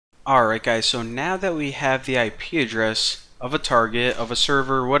Alright guys, so now that we have the IP address of a target, of a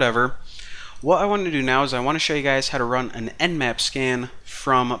server, whatever, what I want to do now is I want to show you guys how to run an Nmap scan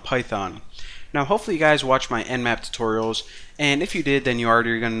from Python. Now hopefully you guys watch my Nmap tutorials, and if you did then you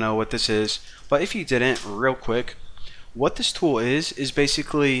already going to know what this is, but if you didn't, real quick, what this tool is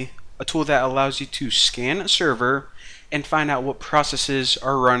basically a tool that allows you to scan a server and find out what processes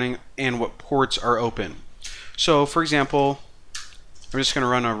are running and what ports are open. So for example, I'm just going to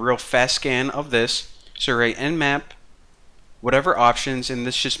run a real fast scan of this. So write Nmap, whatever options, and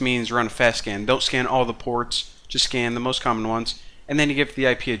this just means run a fast scan. Don't scan all the ports, just scan the most common ones, and then you give the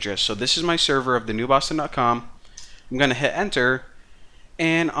IP address. So this is my server of thenewboston.com. I'm going to hit enter,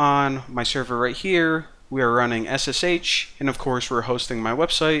 and on my server right here, we are running SSH, and of course we're hosting my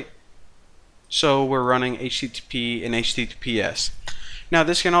website. So we're running HTTP and HTTPS. Now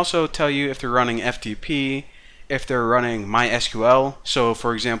this can also tell you if they're running FTP, if they're running MySQL, so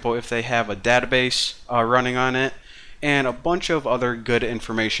for example if they have a database running on it, and a bunch of other good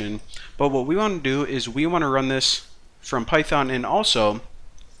information. But what we want to do is we want to run this from Python. And also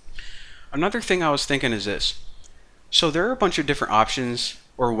another thing I was thinking is this: so there are a bunch of different options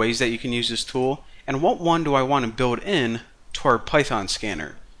or ways that you can use this tool, and what one do I want to build in to our Python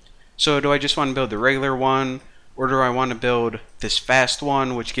scanner? So do I just want to build the regular one, or do I want to build this fast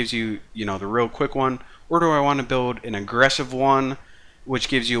one which gives you, the real quick one? Or do I want to build an aggressive one which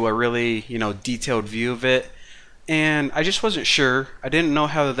gives you a really, detailed view of it? And I just wasn't sure. I didn't know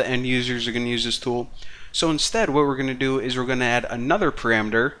how the end users are going to use this tool. So instead what we're going to do is we're going to add another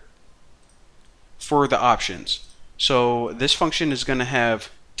parameter for the options. So this function is going to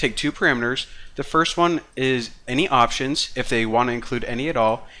take two parameters. The first one is any options, if they want to include any at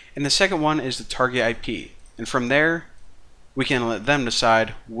all, and the second one is the target IP. And from there we can let them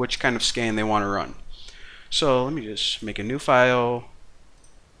decide which kind of scan they want to run. So let me just make a new file,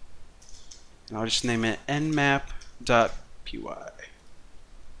 and I'll just name it nmap.py.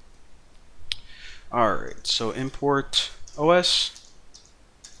 Alright, so import OS,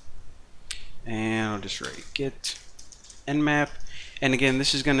 and I'll just write get nmap, and again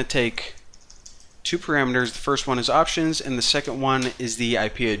this is going to take two parameters. The first one is options, and the second one is the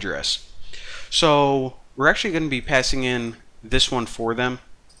IP address. So we're actually going to be passing in this one for them,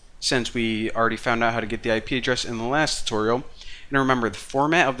 since we already found out how to get the IP address in the last tutorial. And remember, the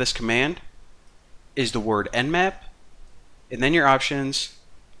format of this command is the word nmap, and then your options,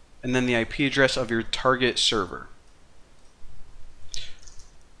 and then the IP address of your target server.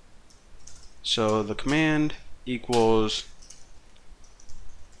 So the command equals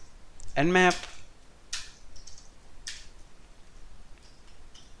nmap,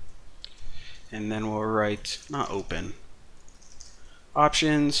 and then we'll write, not open,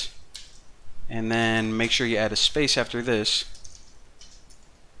 options, and then make sure you add a space after this,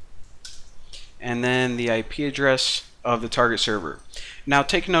 and then the IP address of the target server. Now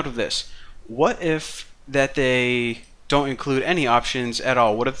take note of this: what if that they don't include any options at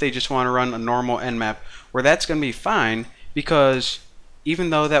all? What if they just want to run a normal nmap? Where that's going to be fine, because even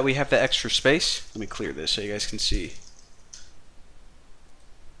though that we have the extra space, let me clear this so you guys can see.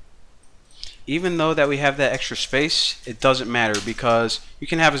 Even though that we have that extra space, it doesn't matter, because you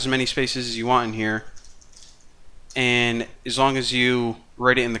can have as many spaces as you want in here, and as long as you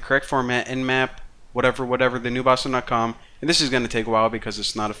write it in the correct format, nmap, whatever, thenewboston.com, and this is going to take a while because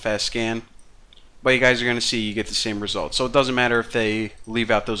it's not a fast scan, but you guys are going to see you get the same result. So it doesn't matter if they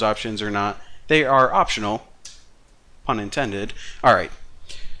leave out those options or not. They are optional, pun intended. Alright,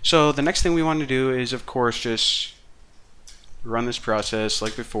 so the next thing we want to do is, of course, just run this process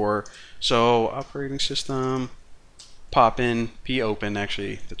like before. So operating system pop in p open,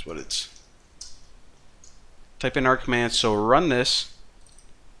 actually that's what it's, type in our command. So run this,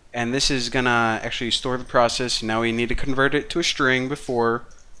 and this is gonna actually store the process. Now we need to convert it to a string before,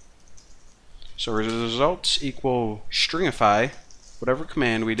 so results equal stringify whatever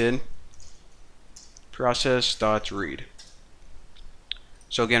command we did, process.read.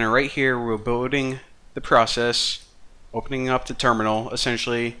 So again, right here we're building the process, opening up the terminal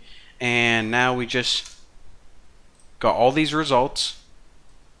essentially, and now we just got all these results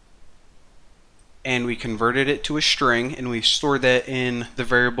and we converted it to a string, and we stored that in the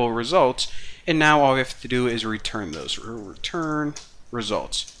variable results, and now all we have to do is return those. Return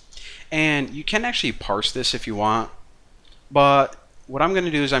results. And you can actually parse this if you want, but what I'm going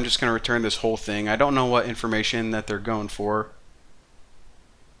to do is I'm just going to return this whole thing. I don't know what information that they're going for.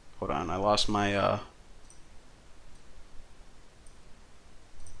 Hold on, I lost my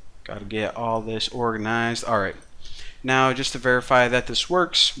gotta get all this organized. Alright, now just to verify that this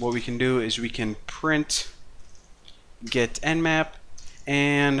works, what we can do is we can print get nmap,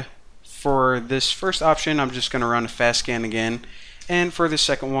 and for this first option, I'm just going to run a fast scan again. And for the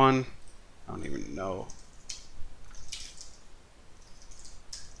second one, I don't even know.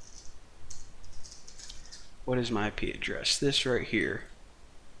 What is my IP address? This right here.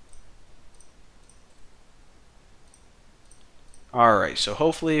 Alright, so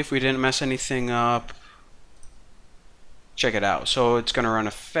hopefully if we didn't mess anything up, check it out. So it's going to run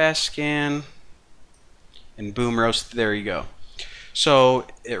a fast scan, and boom, roast, there you go. So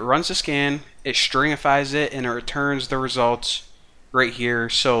it runs a scan, it stringifies it, and it returns the results right here.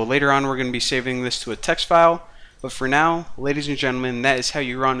 So later on we're going to be saving this to a text file, but for now, ladies and gentlemen, that is how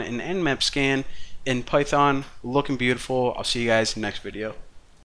you run an Nmap scan in Python. Looking beautiful. I'll see you guys in the next video.